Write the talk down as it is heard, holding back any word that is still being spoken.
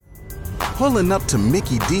Pulling up to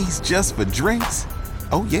Mickey D's just for drinks?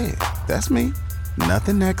 Oh yeah, that's me.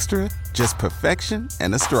 Nothing extra, just perfection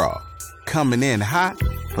and a straw. Coming in hot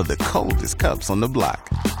for the coldest cups on the block.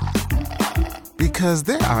 Because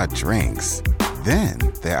there are drinks. Then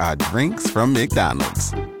there are drinks from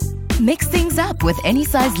McDonald's. Mix things up with any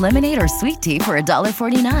size lemonade or sweet tea for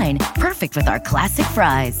 $1.49. Perfect with our classic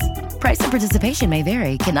fries. Price and participation may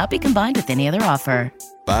vary. Cannot be combined with any other offer.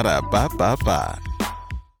 Ba-da-ba-ba-ba.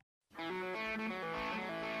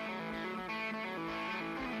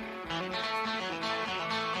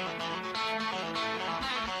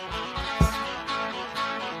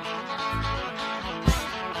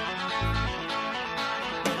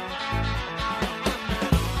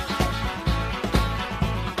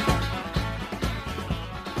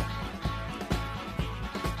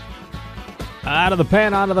 Out of the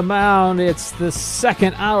pen, onto the mound. It's the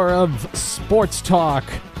second hour of Sports Talk.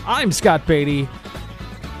 I'm Scott Beatty.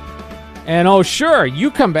 And oh, sure,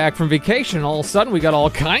 you come back from vacation, and all of a sudden we got all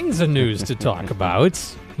kinds of news to talk about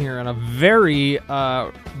here on a very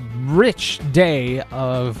rich day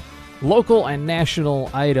of local and national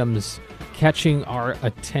items catching our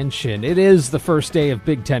attention. It is the first day of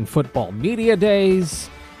Big Ten football media days.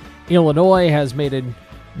 Illinois has made a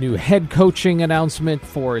new head coaching announcement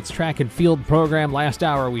for its track and field program. Last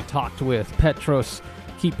hour we talked with Petros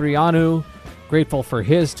Kyprianou, grateful for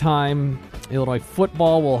his time. Illinois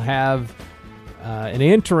football will have an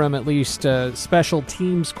interim, at least, special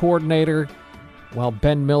teams coordinator while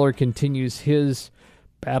Ben Miller continues his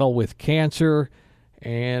battle with cancer.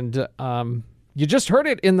 And you just heard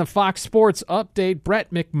it in the Fox Sports update.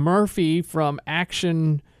 Brett McMurphy from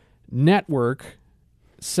Action Network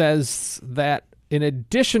says that in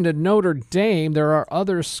addition to Notre Dame, there are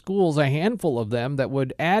other schools, a handful of them, that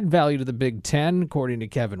would add value to the Big Ten, according to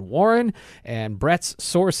Kevin Warren. And Brett's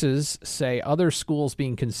sources say other schools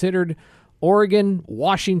being considered: Oregon,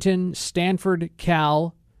 Washington, Stanford,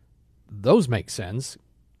 Cal. Those make sense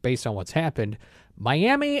based on what's happened.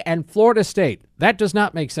 Miami and Florida State. That does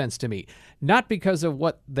not make sense to me. Not because of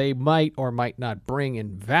what they might or might not bring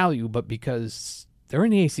in value, but because they're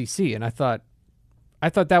in the ACC. And I thought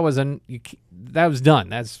that was done.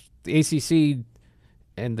 That's the ACC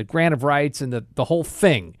and the grant of rights and the whole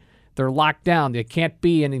thing. They're locked down. There can't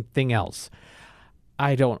be anything else.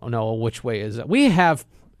 I don't know which way is it. We have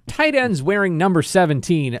tight ends wearing number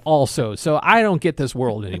 17 also, so I don't get this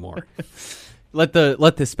world anymore. Let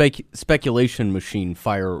the speculation machine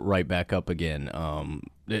fire right back up again.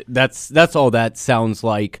 That's all that sounds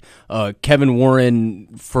like. Kevin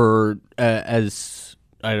Warren, for as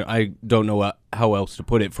I don't know how else to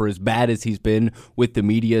put it, for as bad as he's been with the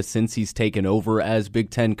media since he's taken over as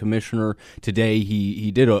Big Ten commissioner today,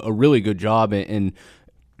 he did a really good job in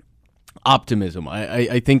optimism.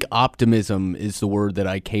 I think optimism is the word that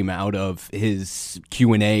I came out of his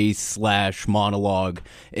Q&A / monologue,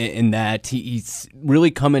 in that he's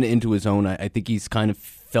really coming into his own. I think he's kind of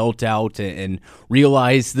felt out and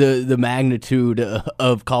realized the magnitude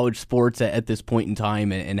of college sports at this point in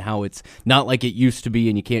time, and how it's not like it used to be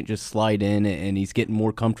and you can't just slide in, and he's getting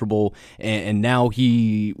more comfortable, and now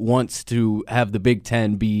he wants to have the Big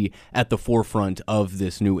Ten be at the forefront of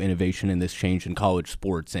this new innovation and this change in college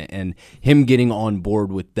sports, and him getting on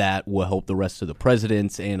board with that will help the rest of the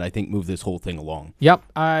presidents and I think move this whole thing along. Yep,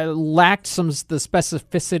 I lacked the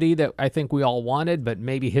specificity that I think we all wanted, but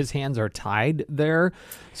maybe his hands are tied there.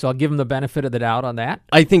 So I'll give him the benefit of the doubt on that.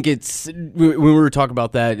 I think when we were talking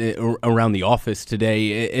about that around the office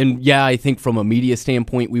today, and yeah, I think from a media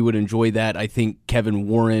standpoint, we would enjoy that. I think Kevin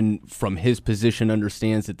Warren, from his position,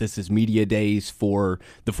 understands that this is media days for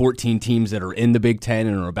the 14 teams that are in the Big Ten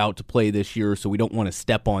and are about to play this year, so we don't want to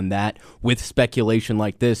step on that with speculation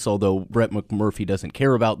like this, although Brett McMurphy doesn't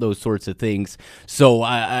care about those sorts of things. So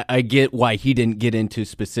I get why he didn't get into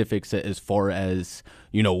specifics as far as,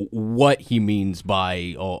 you know, what he means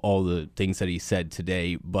by all the things that he said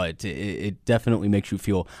today, but it definitely makes you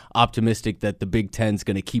feel optimistic that the Big Ten's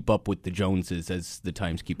going to keep up with the Joneses as the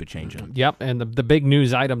times keep a-changing. Yep, and the big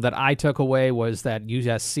news item that I took away was that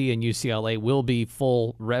USC and UCLA will be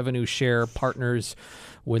full revenue share partners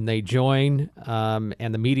when they join,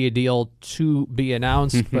 and the media deal to be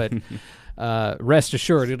announced, but rest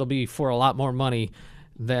assured it'll be for a lot more money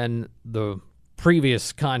than the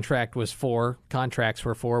previous contracts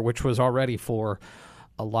were for, which was already for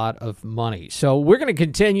a lot of money. So we're going to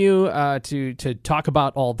continue to talk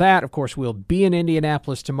about all that. Of course, we'll be in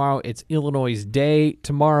Indianapolis tomorrow. It's Illinois' Day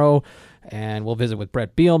tomorrow, and we'll visit with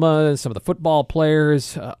Brett Bielema, some of the football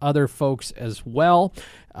players, other folks as well.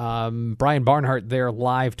 Brian Barnhart there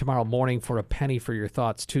live tomorrow morning for A Penny for Your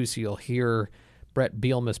Thoughts, too, so you'll hear Brett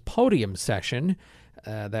Bielema's podium session.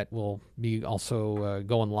 that will be also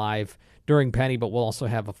going live during Penny, but we'll also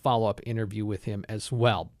have a follow-up interview with him as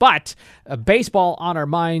well. But baseball on our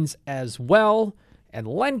minds as well, and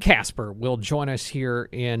Len Kasper will join us here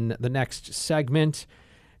in the next segment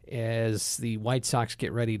as the White Sox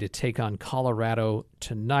get ready to take on Colorado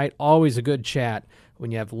tonight. Always a good chat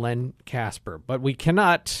when you have Len Kasper. But we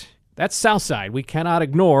cannot, that's South Side, we cannot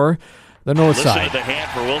ignore the North Side. Listen to the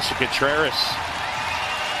hand for Wilson Contreras.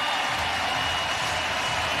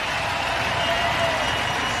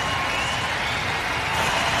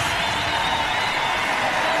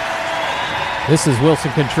 This is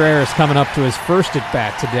Wilson Contreras coming up to his first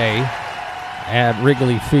at-bat today at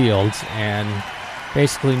Wrigley Field and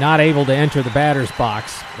basically not able to enter the batter's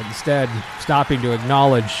box, but instead stopping to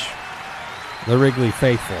acknowledge the Wrigley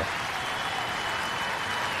faithful.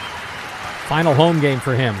 Final home game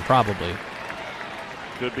for him, probably.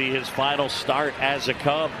 Could be his final start as a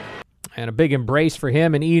Cub. And a big embrace for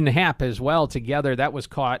him and Ian Happ as well together. That was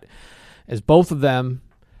caught as both of them.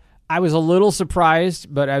 I was a little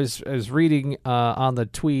surprised, but I was reading on the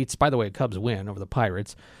tweets. By the way, Cubs win over the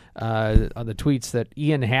Pirates. On the tweets that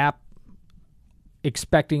Ian Happ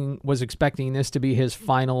was expecting this to be his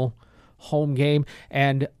final home game,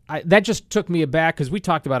 and that just took me aback because we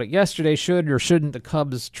talked about it yesterday. Should or shouldn't the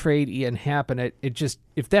Cubs trade Ian Happ? And it just,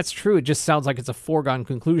 if that's true, it just sounds like it's a foregone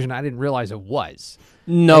conclusion. I didn't realize it was.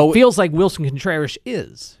 No, it feels like Wilson Contreras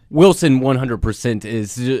is. Wilson 100%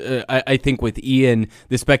 is. I think with Ian,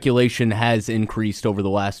 the speculation has increased over the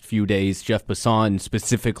last few days. Jeff Passan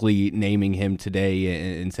specifically naming him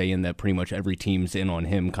today and saying that pretty much every team's in on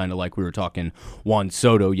him, kind of like we were talking Juan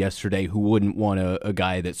Soto yesterday, who wouldn't want a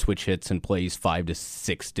guy that switch hits and plays 5 to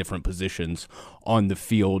 6 different positions on the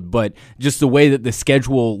field. But just the way that the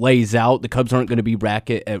schedule lays out, the Cubs aren't going to be back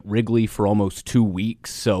at Wrigley for almost 2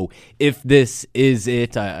 weeks. So if this is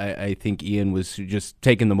it, I think Ian was just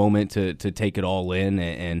taking the moment to take it all in,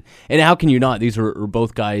 and how can you not? These are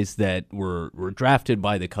both guys that were drafted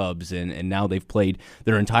by the Cubs, and now they've played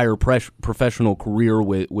their entire professional career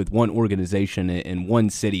with one organization in one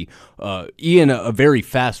city. Ian, a very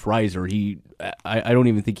fast riser. I don't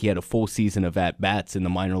even think he had a full season of at-bats in the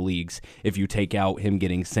minor leagues if you take out him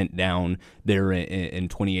getting sent down there in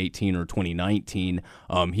 2018 or 2019.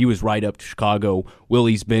 He was right up to Chicago.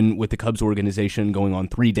 Willie's been with the Cubs organization going on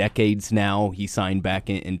 3 decades now. He signed back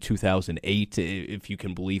in 2008, if you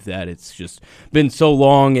can believe that. It's just been so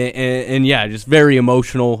long, and yeah, just very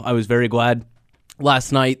emotional. I was very glad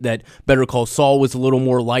last night that Better Call Saul was a little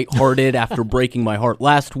more lighthearted after breaking my heart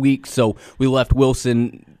last week, so we left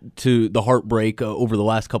Wilson to the heartbreak over the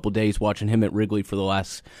last couple of days, watching him at Wrigley for the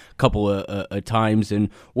last couple of times, and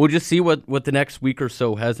we'll just see what the next week or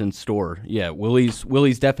so has in store. Yeah,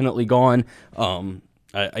 Willie's definitely gone.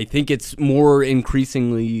 I think it's more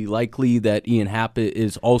increasingly likely that Ian Happ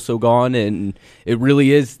is also gone, and it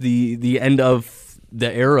really is the end of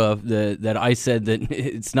the era that I said that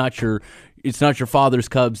it's not your father's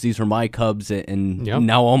Cubs. These are my Cubs, and Yep.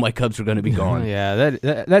 Now all my Cubs are going to be gone. Yeah,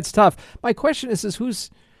 that's tough. My question is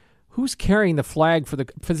who's carrying the flag for the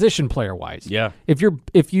position player wise? Yeah.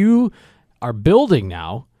 If you are building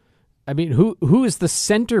now, I mean, who is the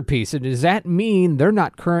centerpiece, and does that mean they're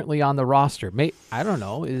not currently on the roster? I don't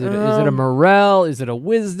know. Is it a Morel? Is it a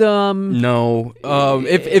Wisdom? No.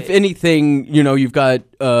 If anything, you've got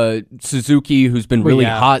Suzuki, who's been really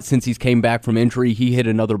hot since he's came back from injury. He hit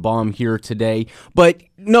another bomb here today. But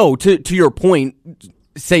no, to your point,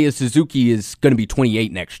 Seiya Suzuki is going to be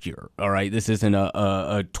 28 next year, all right? This isn't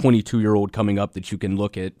a 22-year-old coming up that you can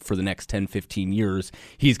look at for the next 10, 15 years.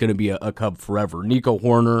 He's going to be a Cub forever. Nico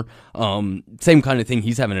Horner, same kind of thing.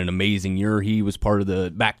 He's having an amazing year. He was part of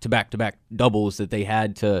the back-to-back-to-back doubles that they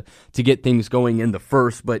had to get things going in the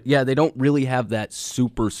first. But, yeah, they don't really have that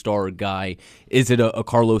superstar guy. Is it a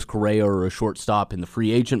Carlos Correa or a shortstop in the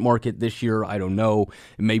free agent market this year? I don't know.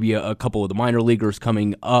 Maybe a couple of the minor leaguers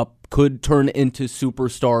coming up could turn into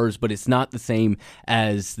superstars, but it's not the same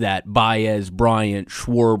as that Baez, Bryant,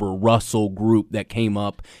 Schwarber, Russell group that came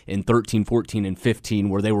up in 13, 14, and 15,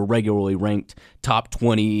 where they were regularly ranked top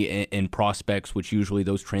 20 in prospects, which usually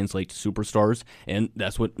those translate to superstars, and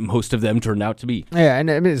that's what most of them turned out to be. Yeah, and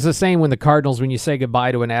I mean, it's the same when the Cardinals, when you say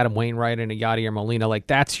goodbye to an Adam Wainwright and a Yadier Molina, like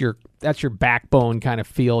that's your backbone kind of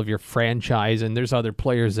feel of your franchise, and there's other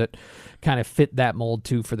players that kind of fit that mold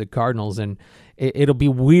too for the Cardinals, and it'll be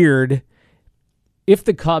weird if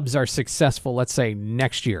the Cubs are successful, let's say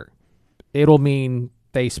next year. It'll mean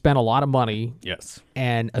they spent a lot of money, yes,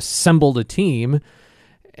 and assembled a team,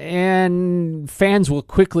 and fans will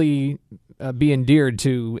quickly be endeared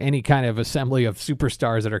to any kind of assembly of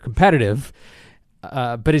superstars that are competitive.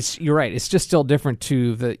 But you're right. It's just still different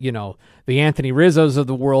to the Anthony Rizzos of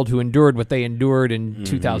the world who endured what they endured in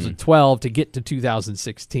 2012 to get to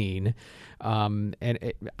 2016.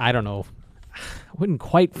 I don't know. I wouldn't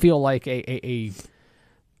quite feel like a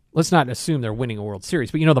let's not assume they're winning a World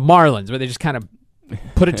Series, but the Marlins, where they just kind of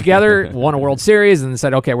put it together, won a World Series, and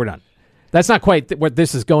said, okay, we're done. That's not quite what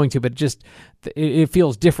this is going to, but just it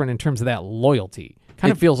feels different in terms of that loyalty.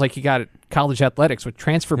 Kind of feels like you got college athletics with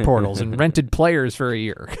transfer portals and rented players for a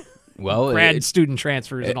year. Well, grad student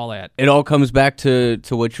transfers and all that. It all comes back to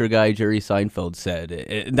what your guy Jerry Seinfeld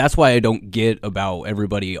said. That's why I don't get about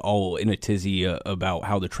everybody all in a tizzy about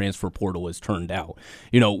how the transfer portal has turned out.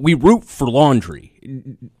 We root for laundry.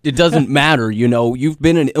 It doesn't matter. You've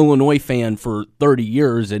been an Illinois fan for 30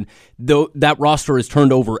 years, and that roster is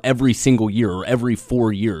turned over every single year or every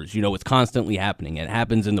 4 years. It's constantly happening. It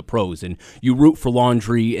happens in the pros, and you root for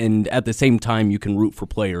laundry, and at the same time, you can root for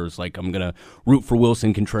players. Like I'm going to root for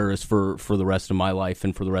Wilson Contreras for the rest of my life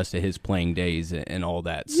and for the rest of his playing days and all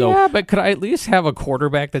that. So yeah, but could I at least have a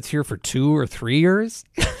quarterback that's here for 2 or 3 years?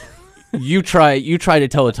 You try to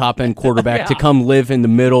tell a top end quarterback to come live in the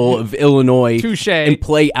middle of Illinois and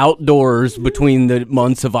play outdoors between the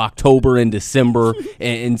months of October and December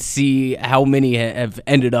and see how many have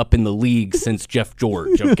ended up in the league since Jeff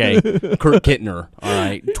George, okay? Kurt Kittner, all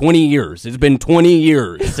right? 20 years. It's been 20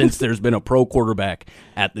 years since there's been a pro quarterback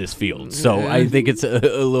at this field. So I think it's a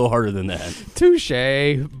little harder than that.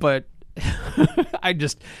 Touche, but I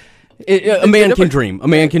just... A man can dream. A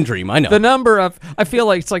man can dream. I know. The number of, I feel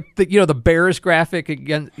like it's like the Bears graphic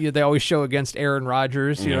again. They always show against Aaron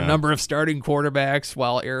Rodgers. Number of starting quarterbacks,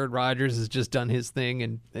 while Aaron Rodgers has just done his thing,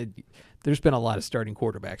 and there's been a lot of starting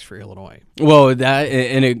quarterbacks for Illinois. Well, that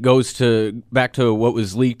and it goes back to what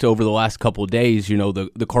was leaked over the last couple of days.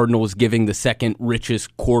 The Cardinals giving the second richest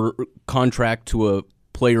contract to a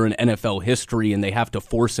player in NFL history, and they have to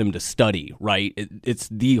force him to study, right? It's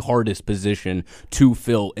the hardest position to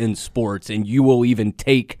fill in sports, and you will even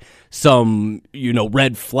take some,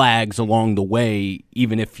 red flags along the way,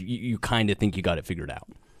 even if you kind of think you got it figured out.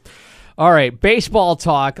 All right, baseball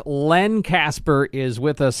talk. Len Kasper is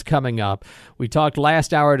with us coming up. We talked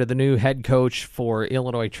last hour to the new head coach for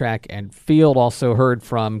Illinois Track and Field. Also heard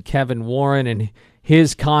from Kevin Warren and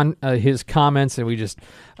his comments, and we just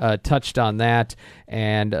touched on that.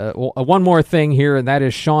 And one more thing here, and that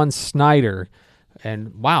is Sean Snyder.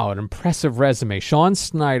 And wow, an impressive resume. Sean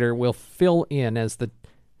Snyder will fill in as the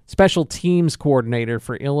special teams coordinator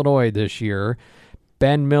for Illinois this year.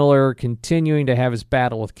 Ben Miller continuing to have his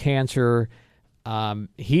battle with cancer.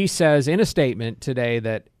 He says in a statement today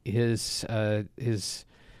that he is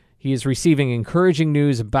receiving encouraging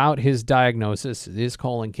news about his diagnosis. It is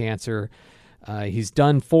colon cancer. He's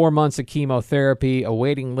done 4 months of chemotherapy,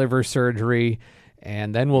 awaiting liver surgery,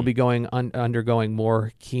 and then will be undergoing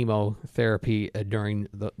more chemotherapy during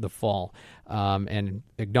the fall. And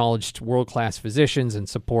acknowledged world-class physicians and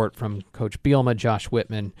support from Coach Bielema, Josh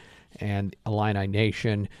Whitman, and Illini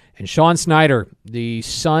Nation. And Sean Snyder, the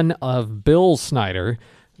son of Bill Snyder,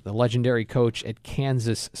 the legendary coach at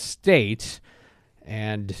Kansas State,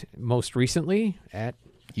 and most recently at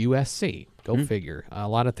USC. Go figure. A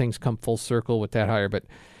lot of things come full circle with that hire, but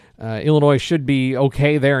Illinois should be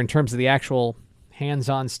okay there in terms of the actual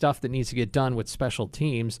hands-on stuff that needs to get done with special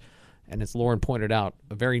teams. And as Lauren pointed out,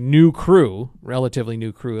 a very new crew, relatively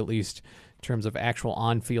new crew at least, in terms of actual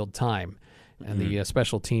on-field time and the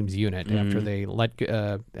special teams unit after they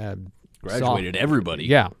graduated everybody.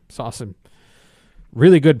 Yeah, saw some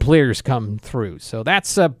really good players come through. So that's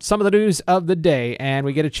some of the news of the day, and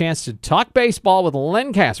we get a chance to talk baseball with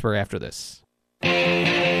Len Kasper after this.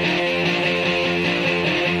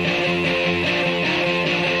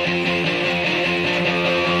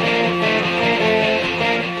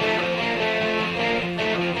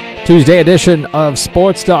 Tuesday edition of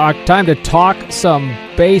Sports Talk. Time to talk some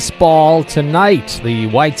baseball tonight. The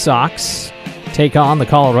White Sox take on the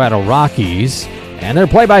Colorado Rockies. And their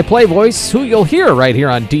play-by-play voice, who you'll hear right here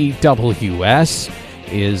on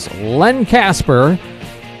DWS, is Len Kasper.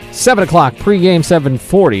 7 o'clock pregame,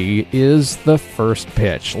 7:40 is the first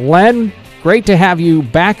pitch. Len, great to have you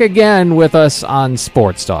back again with us on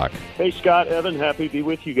Sports Talk. Hey, Scott, Evan, happy to be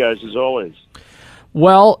with you guys as always.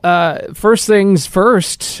 Well, first things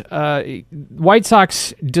first, White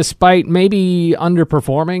Sox, despite maybe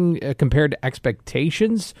underperforming compared to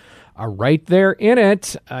expectations, are right there in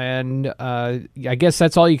it, and I guess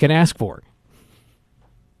that's all you can ask for.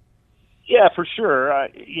 Yeah, for sure.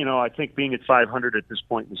 I think being at 500 at this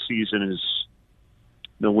point in the season is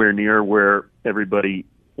nowhere near where everybody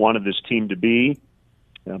wanted this team to be,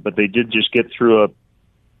 but they did just get through a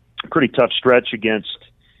pretty tough stretch against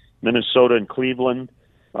Minnesota and Cleveland,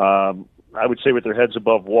 I would say with their heads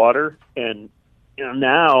above water. And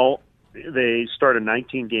now they start a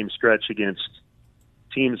 19-game stretch against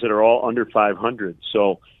teams that are all under 500.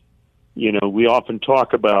 So, we often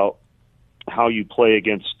talk about how you play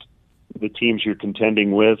against the teams you're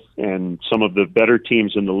contending with and some of the better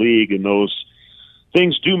teams in the league, and those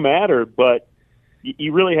things do matter, but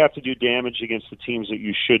you really have to do damage against the teams that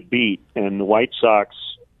you should beat. And the White Sox,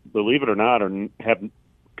 believe it or not, have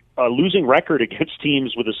a losing record against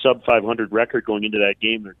teams with a sub-500 record going into that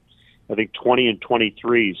game. They're, I think,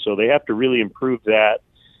 20-23, so they have to really improve that.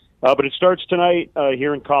 But it starts tonight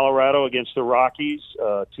here in Colorado against the Rockies,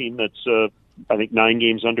 a team that's, I think, 9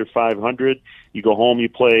 games under 500. You go home, you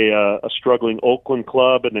play a struggling Oakland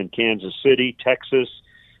club, and then Kansas City, Texas.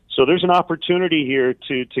 So there's an opportunity here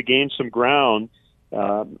to gain some ground.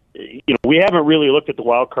 We haven't really looked at the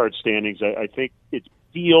wild card standings. I think it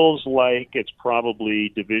feels like it's probably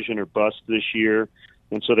division or bust this year,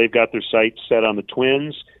 and so they've got their sights set on the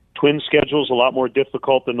Twins. Twins' schedule is a lot more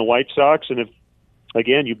difficult than the White Sox, and if,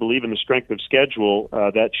 again, you believe in the strength of schedule,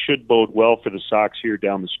 that should bode well for the Sox here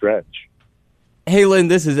down the stretch. Hey, Lynn,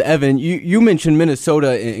 this is Evan. You mentioned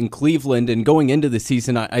Minnesota and Cleveland, and going into the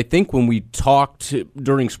season, I think when we talked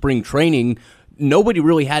during spring training, nobody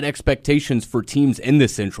really had expectations for teams in the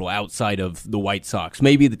Central outside of the White Sox.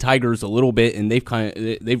 Maybe the Tigers a little bit, and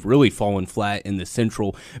they've really fallen flat in the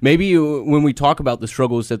Central. Maybe when we talk about the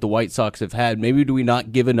struggles that the White Sox have had, maybe do we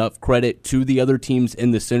not give enough credit to the other teams in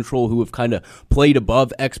the Central who have kind of played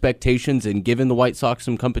above expectations and given the White Sox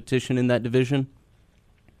some competition in that division?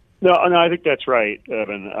 No, I think that's right,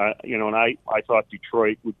 Evan. And I thought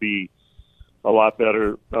Detroit would be a lot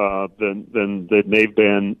better than they've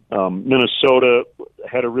been. Minnesota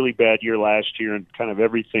had a really bad year last year, and kind of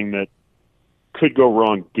everything that could go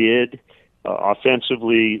wrong did.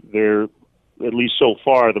 Offensively, they're, at least so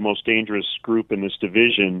far, the most dangerous group in this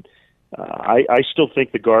division. I still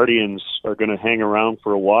think the Guardians are going to hang around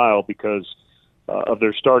for a while because of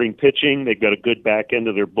their starting pitching. They've got a good back end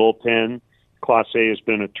of their bullpen. Clase has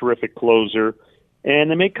been a terrific closer,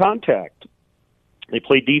 and they make contact. They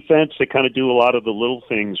play defense. They kind of do a lot of the little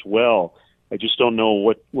things well. I just don't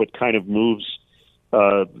know what kind of moves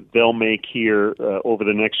they'll make here over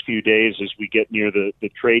the next few days as we get near the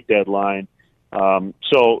trade deadline. I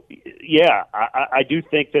do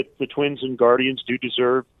think that the Twins and Guardians do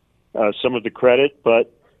deserve some of the credit,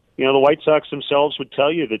 but the White Sox themselves would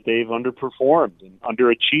tell you that they've underperformed and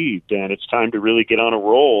underachieved, and it's time to really get on a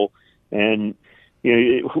roll. And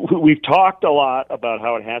we've talked a lot about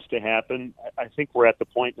how it has to happen. I think we're at the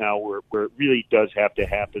point now where it really does have to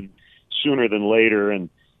happen sooner than later. And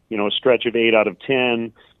a stretch of 8 out of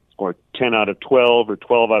 10, or 10 out of 12, or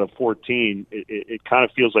 12 out of 14, it kind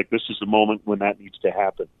of feels like this is the moment when that needs to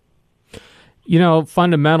happen.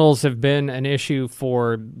 Fundamentals have been an issue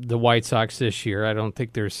for the White Sox this year. I don't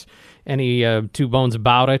think there's any two bones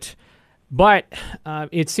about it. But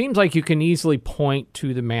it seems like you can easily point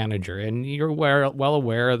to the manager, and you're well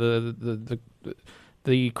aware of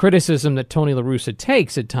the criticism that Tony La Russa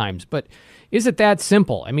takes at times. But is it that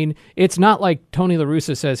simple? I mean, it's not like Tony La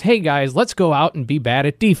Russa says, "Hey guys, let's go out and be bad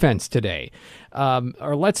at defense today,"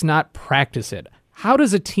 or "Let's not practice it." How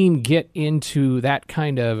does a team get into that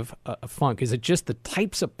kind of funk? Is it just the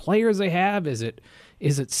types of players they have? Is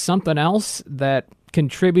it something else that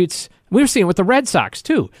contributes? We're seeing it with the Red Sox,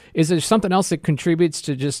 too. Is there something else that contributes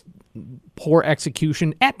to just poor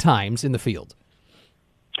execution at times in the field?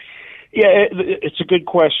 Yeah, it's a good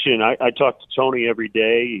question. I talk to Tony every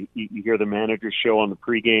day. You hear the manager show on the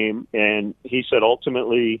pregame, and he said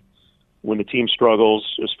ultimately when the team struggles,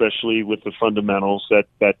 especially with the fundamentals,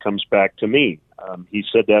 that comes back to me. He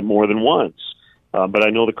said that more than once. But I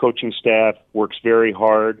know the coaching staff works very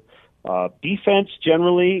hard. Defense,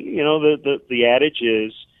 generally, the adage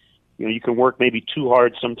is, you can work maybe too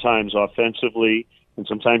hard sometimes offensively, and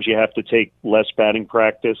sometimes you have to take less batting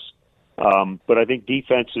practice. But I think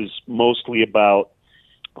defense is mostly about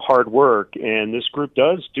hard work, and this group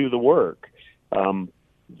does do the work.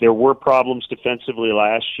 There were problems defensively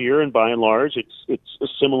last year, and by and large, it's a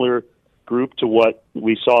similar group to what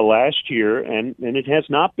we saw last year, and it has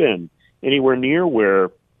not been anywhere near where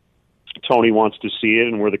Tony wants to see it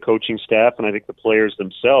and where the coaching staff and I think the players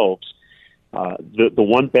themselves. The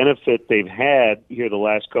one benefit they've had here the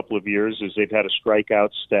last couple of years is they've had a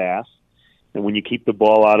strikeout staff, and when you keep the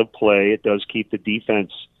ball out of play, it does keep the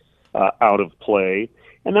defense out of play.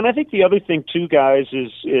 And then I think the other thing too, guys,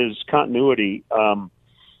 is continuity.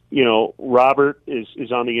 Robert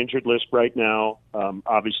is on the injured list right now.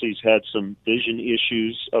 Obviously, he's had some vision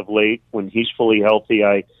issues of late. When he's fully healthy,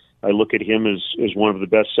 I look at him as one of the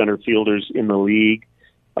best center fielders in the league.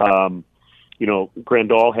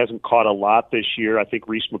 Grandal hasn't caught a lot this year. I think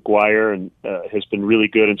Reese McGuire has been really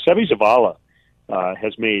good, and Sevi Zavala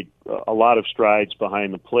has made a lot of strides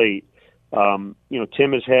behind the plate.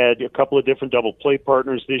 Tim has had a couple of different double play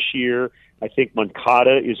partners this year. I think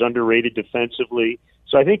Moncada is underrated defensively.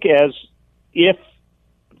 So I think if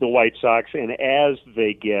the White Sox, and as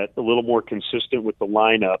they get a little more consistent with the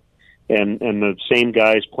lineup and the same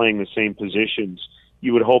guys playing the same positions,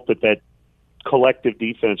 you would hope that collective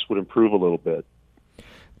defense would improve a little bit.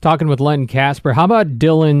 Talking with Len Kasper, how about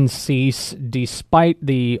Dylan Cease? Despite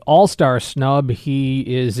the All-Star snub, he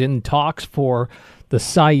is in talks for the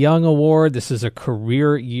Cy Young Award. This is a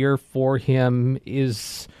career year for him.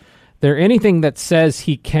 Is there anything that says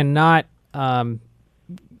he cannot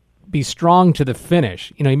be strong to the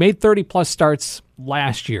finish? He made 30-plus starts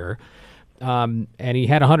last year, and he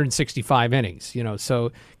had 165 innings.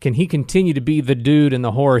 So can he continue to be the dude and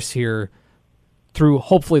the horse here through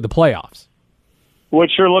hopefully the playoffs? Well,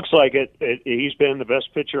 it sure looks like it. He's been the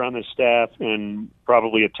best pitcher on the staff and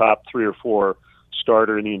probably a top 3 or 4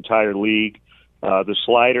 starter in the entire league. The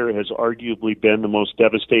slider has arguably been the most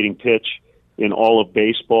devastating pitch in all of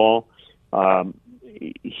baseball.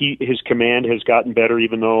 His command has gotten better,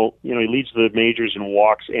 even though he leads the majors in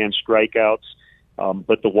walks and strikeouts.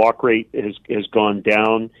 But the walk rate has gone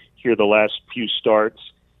down here the last few starts.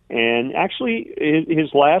 And actually,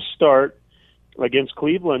 his last start against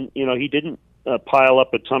Cleveland, he didn't pile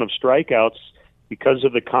up a ton of strikeouts because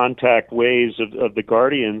of the contact ways of the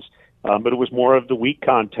Guardians, but it was more of the weak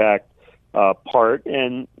contact part,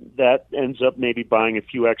 and that ends up maybe buying a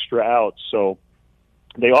few extra outs. So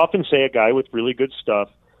they often say a guy with really good stuff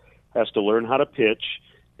has to learn how to pitch,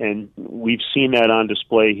 and we've seen that on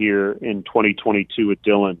display here in 2022 with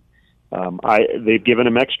Dylan. They've given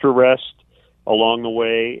him extra rest along the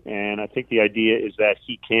way, and I think the idea is that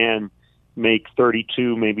he can make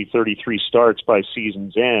 32, maybe 33 starts by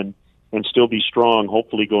season's end and still be strong,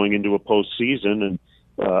 hopefully going into a postseason. And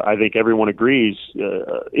I think everyone agrees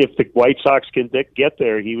if the White Sox can get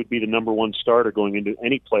there, he would be the number 1 starter going into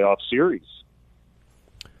any playoff series.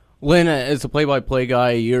 Len, as a play-by-play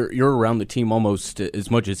guy, you're around the team almost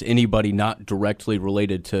as much as anybody not directly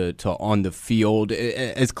related to on the field.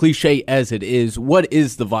 As cliche as it is, what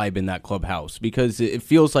is the vibe in that clubhouse? Because it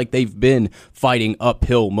feels like they've been fighting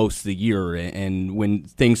uphill most of the year, and when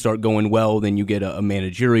things start going well, then you get a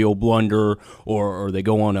managerial blunder or they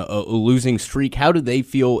go on a losing streak. How do they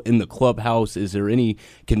feel in the clubhouse? Is there any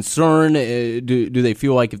concern? Do they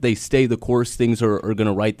feel like if they stay the course, things are going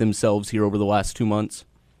to right themselves here over the last 2 months?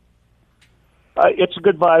 It's a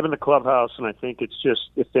good vibe in the clubhouse, and I think it's just,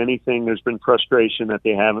 if anything, there's been frustration that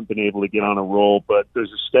they haven't been able to get on a roll, but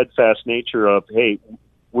there's a steadfast nature of, hey,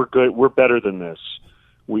 we're good, we're better than this.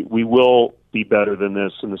 We will be better than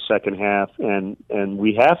this in the second half, and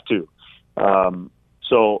we have to.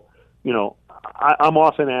 So, I'm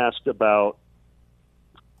often asked about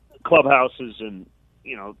clubhouses, and,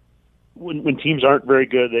 when teams aren't very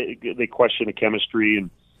good, they question the chemistry, and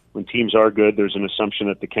when teams are good, there's an assumption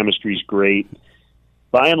that the chemistry is great.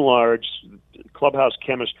 By and large, clubhouse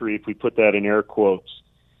chemistry, if we put that in air quotes,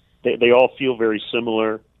 they all feel very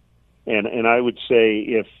similar. And I would say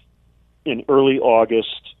if in early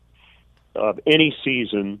August of any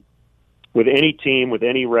season, with any team, with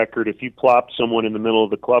any record, if you plopped someone in the middle of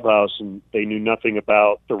the clubhouse and they knew nothing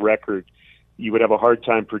about the record, you would have a hard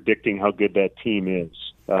time predicting how good that team is.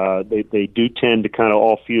 They do tend to kind of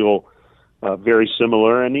all feel very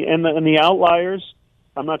similar, and the outliers,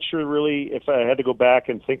 I'm not sure really if I had to go back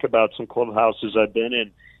and think about some clubhouses I've been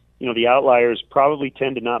in. The outliers probably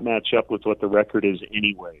tend to not match up with what the record is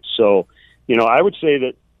anyway. So, I would say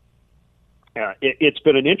that it's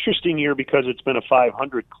been an interesting year because it's been a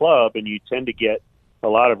 500 club, and you tend to get a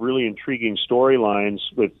lot of really intriguing storylines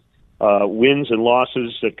with wins and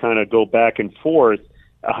losses that kind of go back and forth.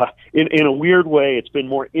 In a weird way, it's been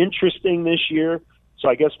more interesting this year. So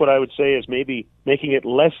I guess what I would say is maybe making it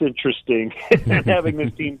less interesting and having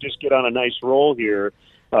this team just get on a nice roll here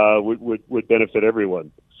would benefit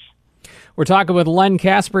everyone. We're talking with Len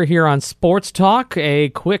Kasper here on Sports Talk. A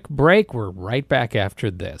quick break. We're right back after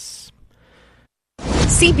this.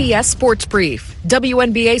 CBS Sports Brief.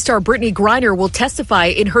 WNBA star Brittany Griner will testify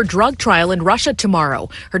in her drug trial in Russia tomorrow.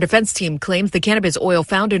 Her defense team claims the cannabis oil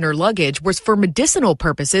found in her luggage was for medicinal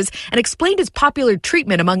purposes and explained its popular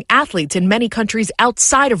treatment among athletes in many countries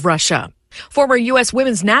outside of Russia. Former U.S.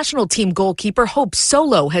 women's national team goalkeeper Hope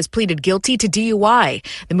Solo has pleaded guilty to DUI.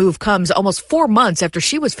 The move comes almost 4 months after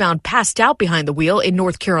she was found passed out behind the wheel in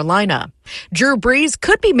North Carolina. Drew Brees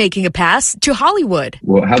could be making a pass to Hollywood.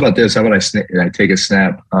 Well, how about this? How about I take a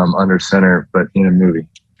snap under center, but in a movie?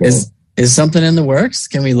 Is something in the works?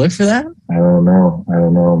 Can we look for that? I don't know.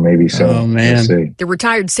 Maybe so. Oh, man. We'll see. The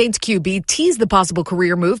retired Saints QB teased the possible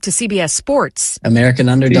career move to CBS Sports. American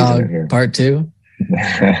Underdog Part 2.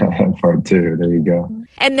 Part 2. There you go.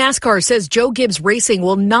 And NASCAR says Joe Gibbs Racing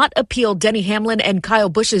will not appeal Denny Hamlin and Kyle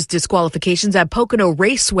Busch's disqualifications at Pocono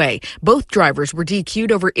Raceway. Both drivers were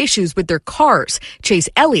DQ'd over issues with their cars. Chase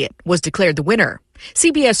Elliott was declared the winner.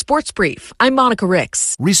 CBS Sports Brief. I'm Monica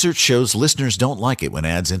Ricks. Research shows listeners don't like it when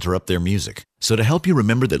ads interrupt their music. So to help you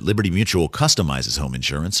remember that Liberty Mutual customizes home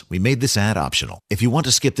insurance, we made this ad optional. If you want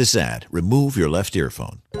to skip this ad, remove your left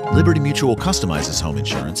earphone. Liberty Mutual customizes home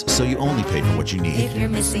insurance so you only pay for what you need. If you're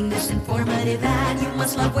missing this informative ad, you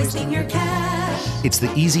must love wasting your cash. It's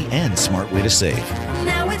the easy and smart way to save.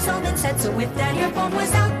 Now it's all been said, so if that earphone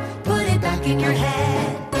was out, put it back in your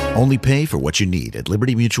head. Only pay for what you need at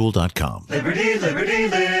libertymutual.com. Liberty, liberty,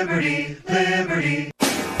 liberty, liberty.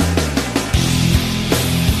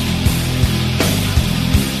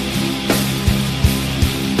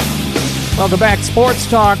 Welcome back. Sports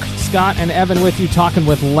Talk. Scott and Evan with you, talking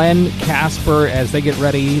with Len Kasper as they get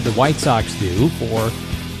ready, the White Sox do, for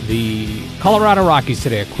the Colorado Rockies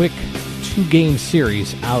today. A quick 2-game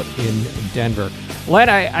series out in Denver. Len,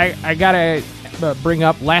 I got to bring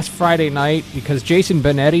up last Friday night, because Jason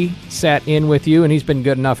Benetti sat in with you, and he's been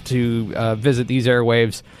good enough to visit these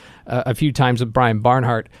airwaves a few times with Brian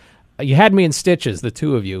Barnhart. You had me in stitches, the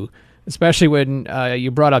two of you, especially when you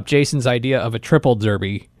brought up Jason's idea of a triple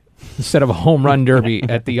derby instead of a home run derby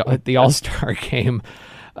at the All-Star game.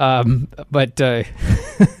 But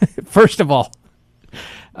first of all,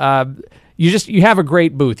 you have a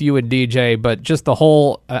great booth, you and DJ, but just the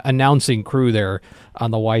whole announcing crew there on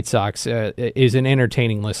the White Sox is an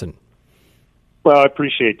entertaining listen. Well, I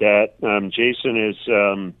appreciate that. Jason is,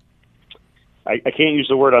 I can't use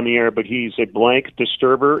the word on the air, but he's a blank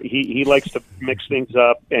disturber. He likes to mix things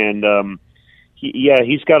up, and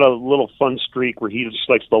he's got a little fun streak where he just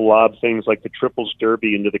likes to lob things like the triples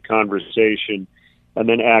derby into the conversation and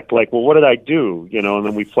then act like, well, what did I do? And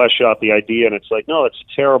then we flesh out the idea, and it's like, no, it's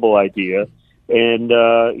a terrible idea. And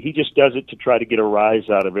he just does it to try to get a rise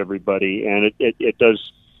out of everybody, and it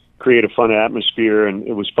does create a fun atmosphere, and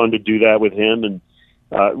it was fun to do that with him. And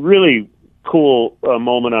really cool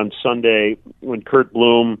moment on Sunday when Kurt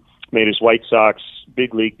Bloom made his White Sox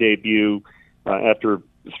big league debut after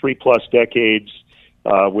 3+ decades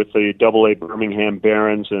with the Double-A Birmingham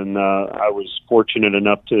Barons, and I was fortunate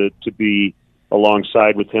enough to be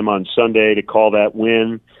alongside with him on Sunday to call that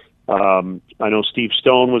win. I know Steve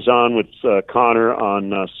Stone was on with Connor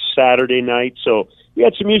on Saturday night, so we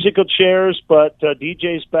had some musical chairs, but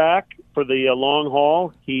DJ's back for the long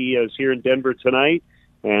haul. He is here in Denver tonight,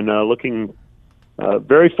 and looking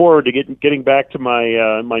very forward to getting back to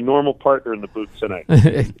my normal partner in the booth tonight.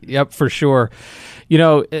 Yep, for sure.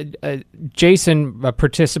 Jason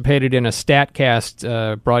participated in a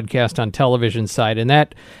StatCast broadcast on television side, and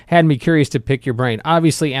that had me curious to pick your brain.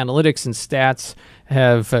 Obviously, analytics and stats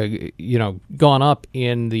have gone up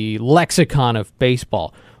in the lexicon of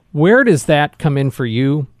baseball. Where does that come in for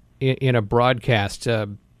you in a broadcast?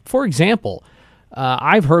 For example,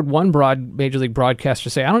 I've heard one major league broadcaster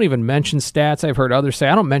say, I don't even mention stats. I've heard others say,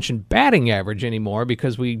 I don't mention batting average anymore,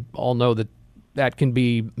 because we all know that can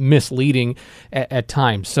be misleading at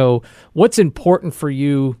times. So what's important for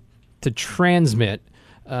you to transmit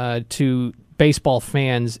to baseball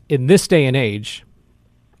fans in this day and age?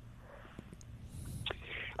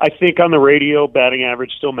 I think on the radio, batting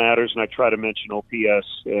average still matters, and I try to mention OPS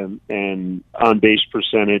and on-base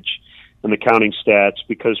percentage and the counting stats,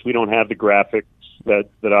 because we don't have the graphics that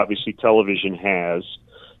obviously television has.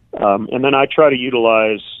 And then I try to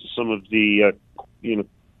utilize some of the,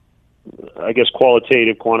 I guess,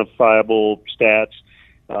 qualitative, quantifiable stats.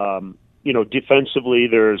 Defensively,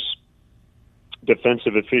 there's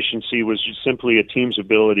defensive efficiency was just simply a team's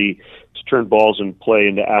ability to turn balls in play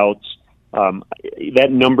into outs. That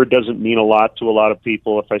number doesn't mean a lot to a lot of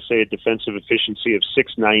people. If I say a defensive efficiency of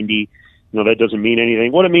 690, that doesn't mean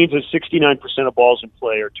anything. What it means is 69% of balls in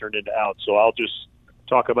play are turned into outs. So I'll just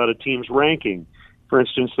talk about a team's ranking. For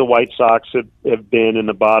instance, the White Sox have been in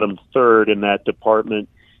the bottom third in that department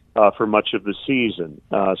for much of the season.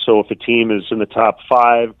 So if a team is in the top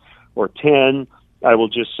 5 or 10, I will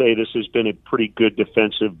just say this has been a pretty good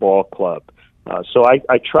defensive ball club. So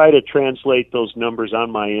I try to translate those numbers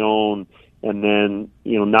on my own, and then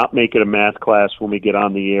not make it a math class when we get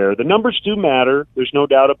on the air. The numbers do matter. There's no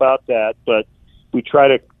doubt about that, but we try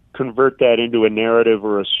to convert that into a narrative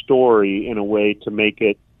or a story in a way to make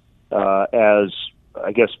it as,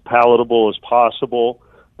 I guess, palatable as possible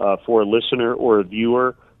for a listener or a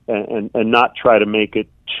viewer, and not try to make it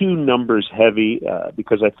too numbers heavy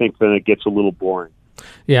because I think then it gets a little boring.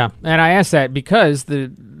 Yeah, and I ask that because the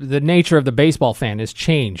nature of the baseball fan has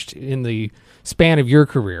changed in the span of your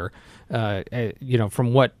career,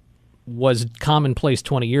 from what was commonplace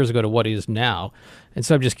 20 years ago to what is now. And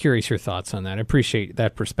so I'm just curious your thoughts on that. I appreciate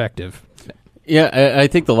that perspective. Yeah, I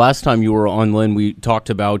think the last time you were on, Lynn, we talked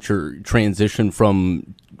about your transition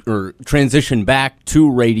back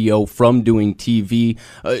to radio from doing TV.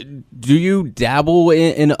 Do you dabble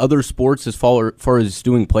in other sports as far as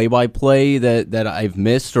doing play-by-play that I've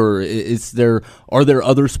missed, or are there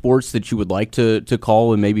other sports that you would like to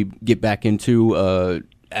call and maybe get back into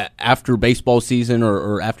after baseball season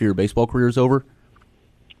or after your baseball career is over?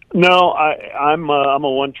 No, I'm a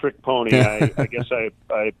one-trick pony. I guess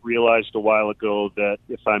I realized a while ago that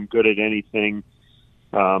if I'm good at anything,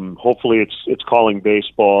 hopefully it's calling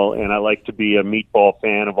baseball, and I like to be a meatball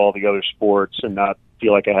fan of all the other sports and not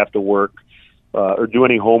feel like I have to work or do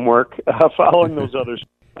any homework following those others.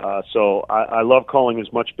 So I love calling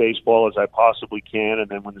as much baseball as I possibly can, and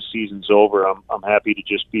then when the season's over, I'm happy to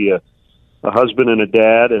just be a husband and a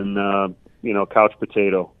dad and couch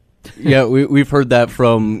potato. Yeah, we've heard that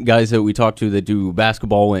from guys that we talk to that do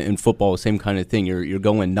basketball and football, same kind of thing. You're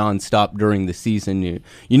going nonstop during the season. You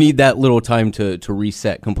need that little time to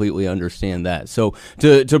reset, completely understand that. So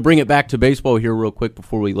to bring it back to baseball here real quick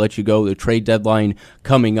before we let you go, the trade deadline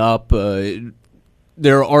coming up.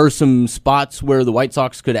 There are some spots where the White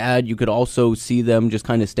Sox could add. You could also see them just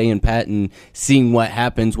kind of staying pat and seeing what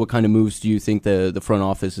happens. What kind of moves do you think the front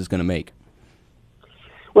office is going to make?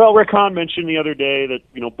 Well, Rick Hahn mentioned the other day that,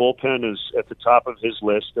 bullpen is at the top of his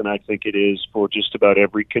list, and I think it is for just about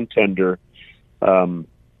every contender. I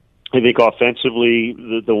think offensively,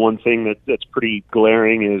 the one thing that's pretty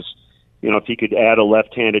glaring is, if he could add a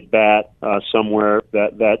left-handed bat somewhere,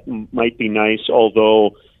 that might be nice,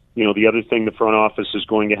 although, the other thing the front office is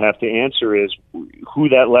going to have to answer is who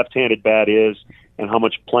that left-handed bat is and how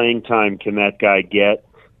much playing time can that guy get.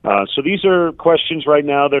 So these are questions right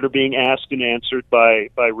now that are being asked and answered by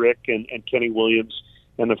Rick and Kenny Williams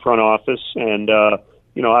and the front office. And,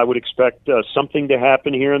 I would expect something to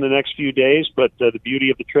happen here in the next few days. But the beauty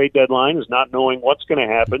of the trade deadline is not knowing what's going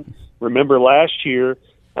to happen. Remember last year,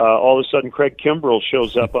 all of a sudden Craig Kimbrell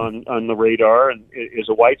shows up on the radar and is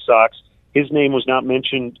a White Sox. His name was not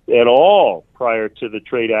mentioned at all prior to the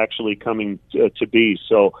trade actually coming to be.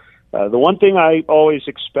 So the one thing I always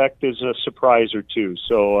expect is a surprise or two.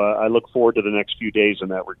 So I look forward to the next few days in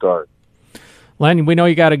that regard. Len, we know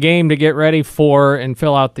you got a game to get ready for and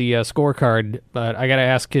fill out the scorecard, but I got to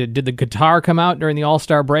ask, did the guitar come out during the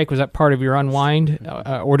All-Star break? Was that part of your unwind,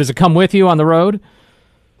 or does it come with you on the road?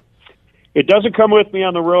 It doesn't come with me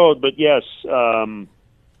on the road, but yes,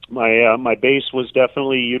 my bass was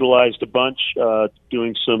definitely utilized a bunch,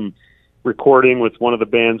 doing some recording with one of the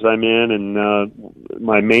bands I'm in, and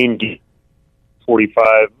my main gig,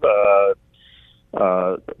 45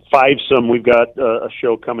 Fivesome. We've got a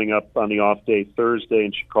show coming up on the off day Thursday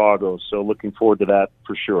in Chicago, so looking forward to that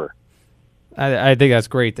for sure. I think that's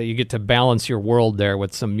great that you get to balance your world there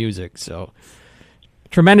with some music. So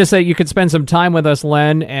tremendous that you could spend some time with us,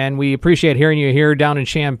 Len, and we appreciate hearing you here down in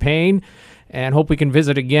Champaign, and hope we can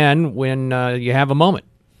visit again when you have a moment.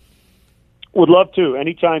 Would love to.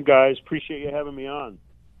 Anytime, guys. Appreciate you having me on.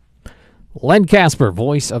 Len Kasper,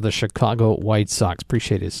 voice of the Chicago White Sox.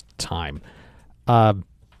 Appreciate his time. I'm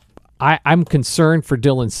concerned for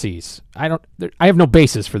Dylan Cease. I have no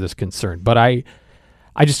basis for this concern, but I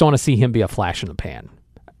just don't want to see him be a flash in the pan.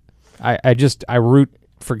 I root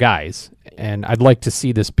for guys, and I'd like to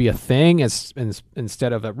see this be a thing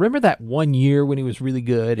instead of remember that 1 year when he was really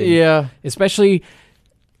good? And yeah. Especially,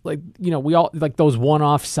 we all like those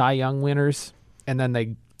one-off Cy Young winners, and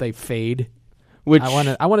then they fade. Which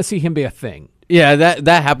I want to see him be a thing. Yeah,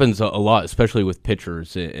 that happens a lot, especially with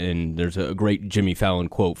pitchers. And there's a great Jimmy Fallon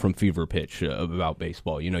quote from Fever Pitch about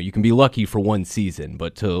baseball. You can be lucky for one season,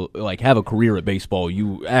 but to have a career at baseball,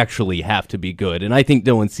 you actually have to be good. And I think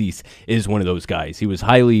Dylan Cease is one of those guys. He was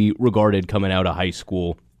highly regarded coming out of high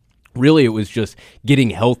school. Really, it was just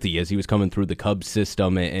getting healthy as he was coming through the Cubs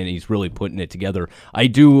system, and he's really putting it together. I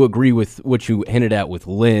do agree with what you hinted at with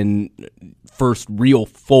Lynn. First real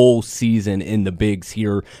full season in the bigs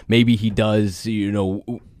here. Maybe he does,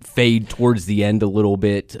 fade towards the end a little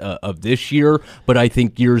bit of this year, but I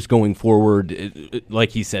think years going forward,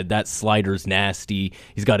 like he said, that slider's nasty.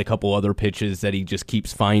 He's got a couple other pitches that he just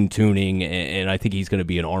keeps fine-tuning, and I think he's going to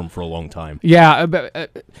be an arm for a long time. Yeah,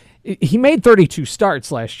 he made 32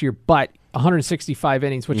 starts last year, but 165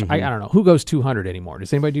 innings, which I don't know. Who goes 200 anymore?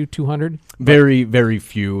 Does anybody do 200? Very, very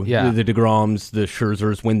few. Yeah. The DeGroms, the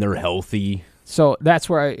Scherzers, when they're healthy. So that's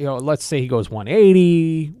where let's say he goes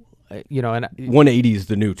 180, and 180 is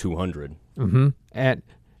the new 200. Mm-hmm. And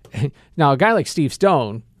now a guy like Steve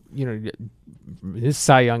Stone, his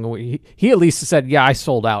Cy Young, he at least said, "Yeah, I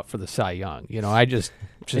sold out for the Cy Young. I just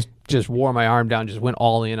wore my arm down, just went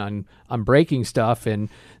all in on breaking stuff." And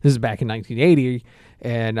this is back in 1980,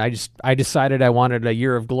 and I decided I wanted a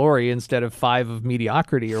year of glory instead of 5 of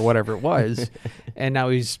mediocrity or whatever it was. And now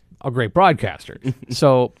he's a great broadcaster.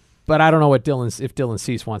 So. But I don't know if Dylan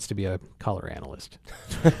Cease wants to be a color analyst.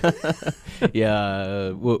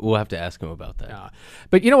 Yeah, we'll have to ask him about that.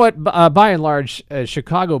 But you know what? By and large,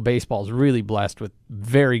 Chicago baseball is really blessed with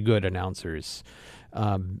very good announcers.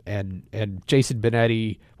 And Jason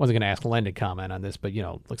Benetti, wasn't going to ask Len to comment on this, but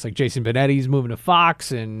looks like Jason Benetti's moving to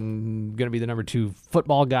Fox and going to be the number 2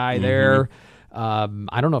 football guy there.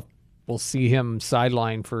 I don't know if we'll see him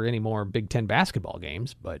sidelined for any more Big Ten basketball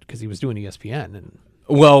games, but because he was doing ESPN and.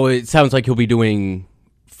 Well, it sounds like he'll be doing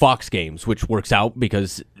Fox games, which works out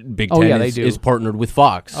because Big Ten is partnered with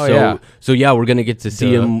Fox. So we're going to get to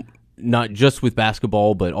see him not just with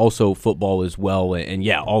basketball, but also football as well. And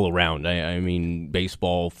all around. I mean,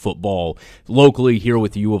 baseball, football. Locally here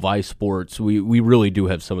with U of I Sports, we really do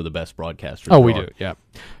have some of the best broadcasters. Oh, we do, yeah.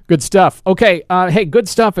 Good stuff. Okay, hey, good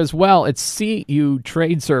stuff as well. It's CU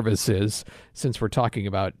Trade Services. Since we're talking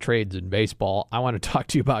about trades in baseball, I want to talk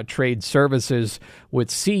to you about trade services with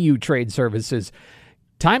CU Trade Services.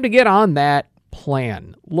 Time to get on that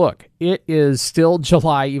plan. Look, it is still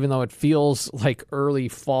July, even though it feels like early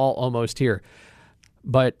fall almost here.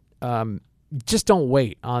 But just don't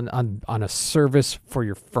wait on a service for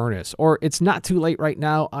your furnace. Or it's not too late right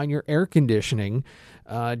now on your air conditioning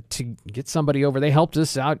to get somebody over. They helped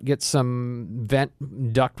us out, get some vent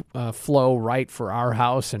duct flow right for our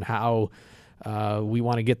house and how we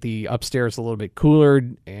want to get the upstairs a little bit cooler.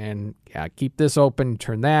 And keep this open,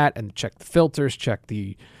 turn that, and check the filters, check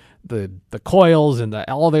the coils and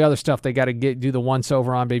all the other stuff they got to do the once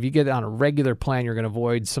over on. But if you get it on a regular plan, you're going to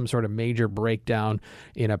avoid some sort of major breakdown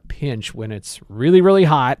in a pinch when it's really, really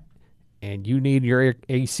hot and you need your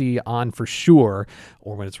AC on for sure,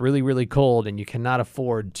 or when it's really, really cold and you cannot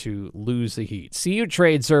afford to lose the heat. CU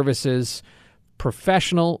Trade Services,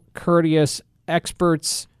 professional, courteous,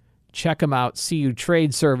 experts. Check them out,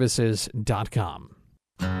 cutradeservices.com.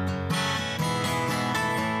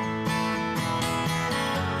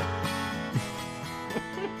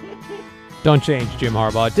 Don't change Jim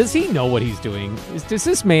Harbaugh. Does he know what he's doing? Is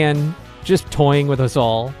this man just toying with us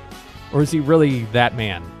all? Or is he really that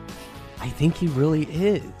man? I think he really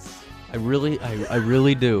is. I really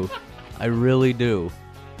do. I really do.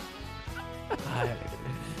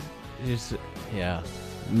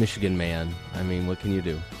 Michigan man. I mean, what can you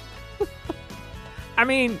do? I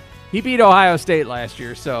mean, he beat Ohio State last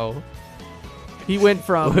year, so he went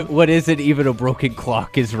from... What is it? Even a broken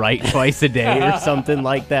clock is right twice a day or something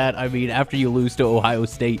like that. I mean, after you lose to Ohio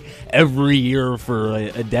State every year for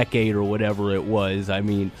a decade or whatever it was, I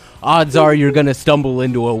mean, odds are you're going to stumble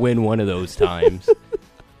into a win one of those times.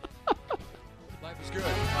 Life is good.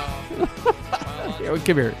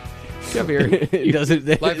 Come here.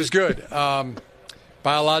 Life is good.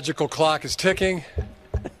 Biological clock is ticking,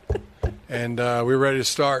 and we're ready to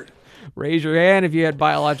start. Raise your hand if you had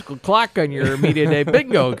biological clock on your media day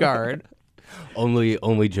bingo card. Only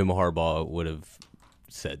Jim Harbaugh would have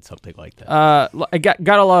said something like that. I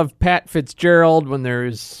gotta love Pat Fitzgerald when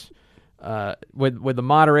there's with the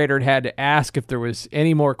moderator had to ask if there was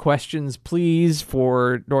any more questions, please,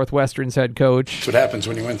 for Northwestern's head coach. That's what happens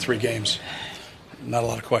when you win 3 games. Not a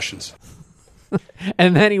lot of questions.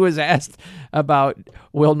 And then he was asked about,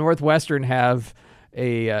 will Northwestern have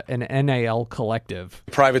an NAL collective?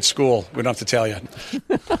 Private school. We don't have to tell you.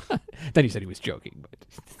 Then he said he was joking. But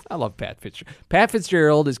I love Pat Fitzgerald. Pat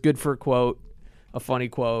Fitzgerald is good for a quote, a funny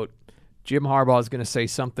quote. Jim Harbaugh is going to say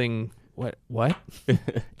something. What? What?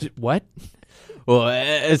 Well,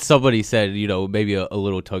 as somebody said, maybe a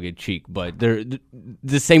little tongue-in-cheek, but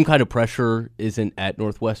the same kind of pressure isn't at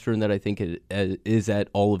Northwestern that I think it is at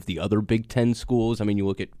all of the other Big Ten schools. I mean, you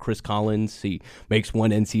look at Chris Collins, he makes one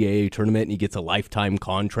NCAA tournament and he gets a lifetime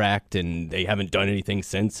contract, and they haven't done anything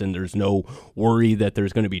since, and there's no worry that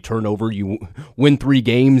there's going to be turnover. You win 3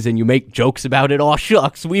 games and you make jokes about it. Oh,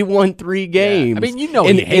 shucks, we won 3 games. Yeah. I mean, he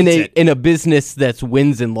hates it. In a business that's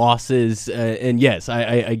wins and losses, and yes,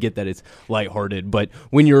 I get that it's lighthearted. But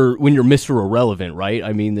when you're Mr. Irrelevant, right?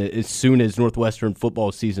 I mean, as soon as Northwestern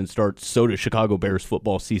football season starts, so does Chicago Bears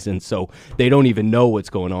football season. So they don't even know what's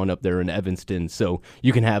going on up there in Evanston. So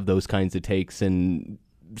you can have those kinds of takes and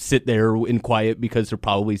sit there in quiet because there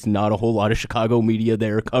probably is not a whole lot of Chicago media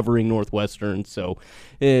there covering Northwestern. So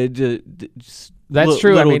just That's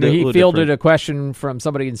true. I mean, he fielded a question from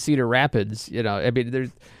somebody in Cedar Rapids. You know, I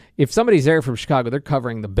mean, if somebody's there from Chicago, they're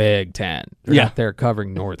covering the Big Ten. They're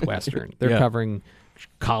covering Northwestern. They're covering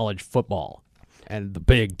college football and the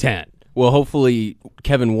Big Ten. Well, hopefully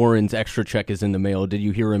Kevin Warren's extra check is in the mail. Did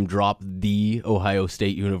you hear him drop the Ohio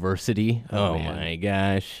State University? Oh my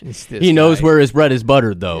gosh. He knows where his bread is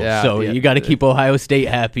buttered, though. So you got to keep Ohio State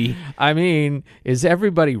happy. I mean, is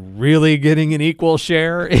everybody really getting an equal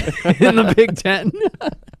share in the Big Ten?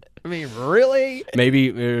 I mean, really?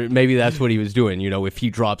 Maybe that's what he was doing. You know, if he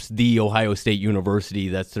drops the Ohio State University,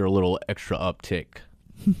 that's their little extra uptick.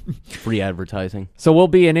 Free advertising. So we'll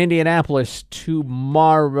be in Indianapolis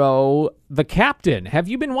tomorrow. The Captain. Have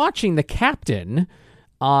you been watching The Captain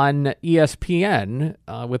on ESPN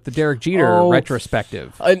with the Derek Jeter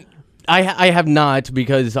retrospective? I have not,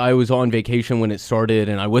 because I was on vacation when it started,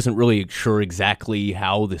 and I wasn't really sure exactly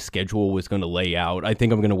how the schedule was going to lay out. I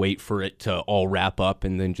think I'm going to wait for it to all wrap up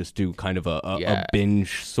and then just do kind of a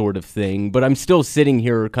binge sort of thing. But I'm still sitting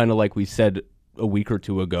here kind of like we said a week or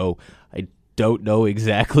two ago. I don't know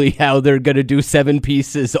exactly how they're going to do 7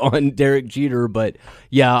 pieces on Derek Jeter, but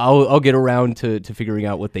yeah, I'll get around to figuring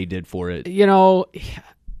out what they did for it. You know,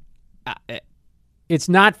 it's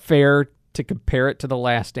not fair to compare it to The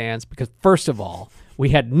Last Dance because, first of all, we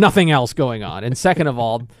had nothing else going on, and second of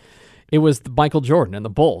all, it was Michael Jordan and the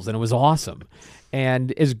Bulls, and it was awesome.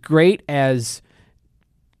 And as great as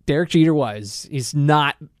Derek Jeter was, he's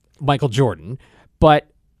not Michael Jordan,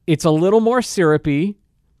 but it's a little more syrupy.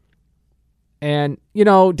 And, you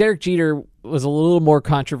know, Derek Jeter was a little more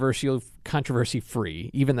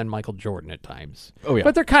controversy-free, even than Michael Jordan at times. Oh, yeah.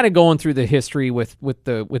 But they're kind of going through the history with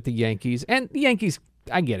the Yankees. And the Yankees,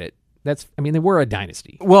 I get it. They were a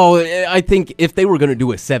dynasty. Well, I think if they were going to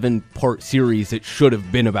do a 7-part series, it should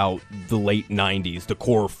have been about the late 90s, the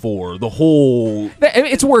core 4, the whole...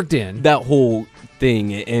 It's worked in. That whole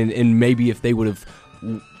thing. And maybe if they would have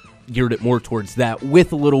geared it more towards that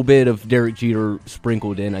with a little bit of Derek Jeter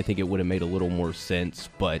sprinkled in, I think it would have made a little more sense.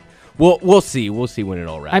 But we'll see. We'll see when it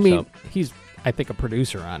all wraps up. He's, I think, a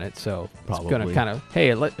producer on it, so probably it's going to kind of,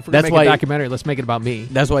 hey, if we're going to make a documentary, let's make it about me.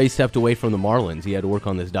 That's why he stepped away from the Marlins. He had to work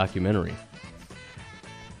on this documentary.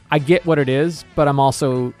 I get what it is, but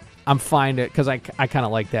I'm fine because I kind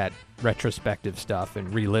of like that retrospective stuff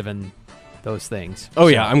and reliving those things. Oh,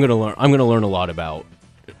 yeah, I'm going to learn a lot about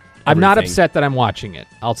I'm not upset that I'm watching it.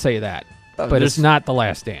 I'll say that. But it's not The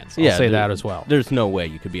Last Dance. I'll say that as well. There's no way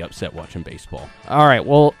you could be upset watching baseball. All right.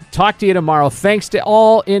 Well, talk to you tomorrow. Thanks to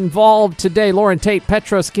all involved today. Lauren Tate,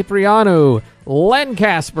 Petros Kiprianou, Len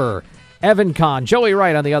Casper, Evan Kahn, Joey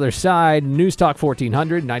Wright on the other side. News Talk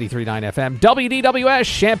 1400, 93.9 FM.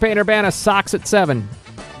 WDWS, Champaign-Urbana, Sox at 7.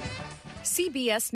 CBS